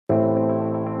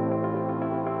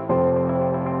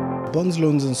Bonds,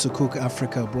 Loans and Sukuk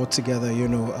Africa brought together,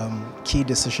 key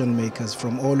decision makers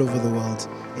from all over the world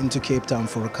into Cape Town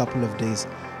for a couple of days.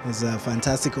 It's a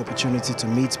fantastic opportunity to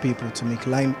meet people, to meet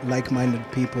like-minded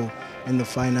people in the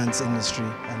finance industry,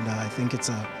 and I think it's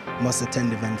a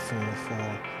must-attend event for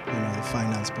the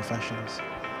finance professionals.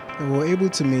 We were able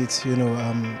to meet,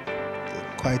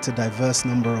 quite a diverse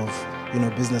number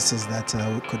of businesses that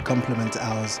could complement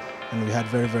ours, and we had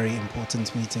very, very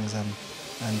important meetings and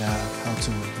how to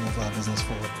move our business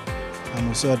forward. And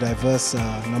also a diverse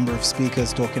number of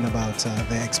speakers talking about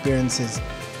their experiences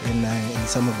in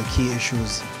some of the key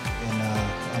issues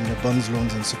on the bonds,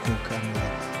 loans and sukuk, and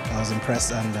I was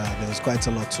impressed, and there was quite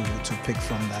a lot to pick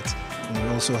from that. And we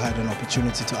also had an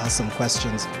opportunity to ask some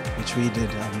questions, which we did,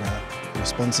 and the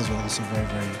responses were also very,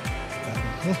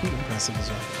 very impressive as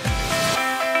well.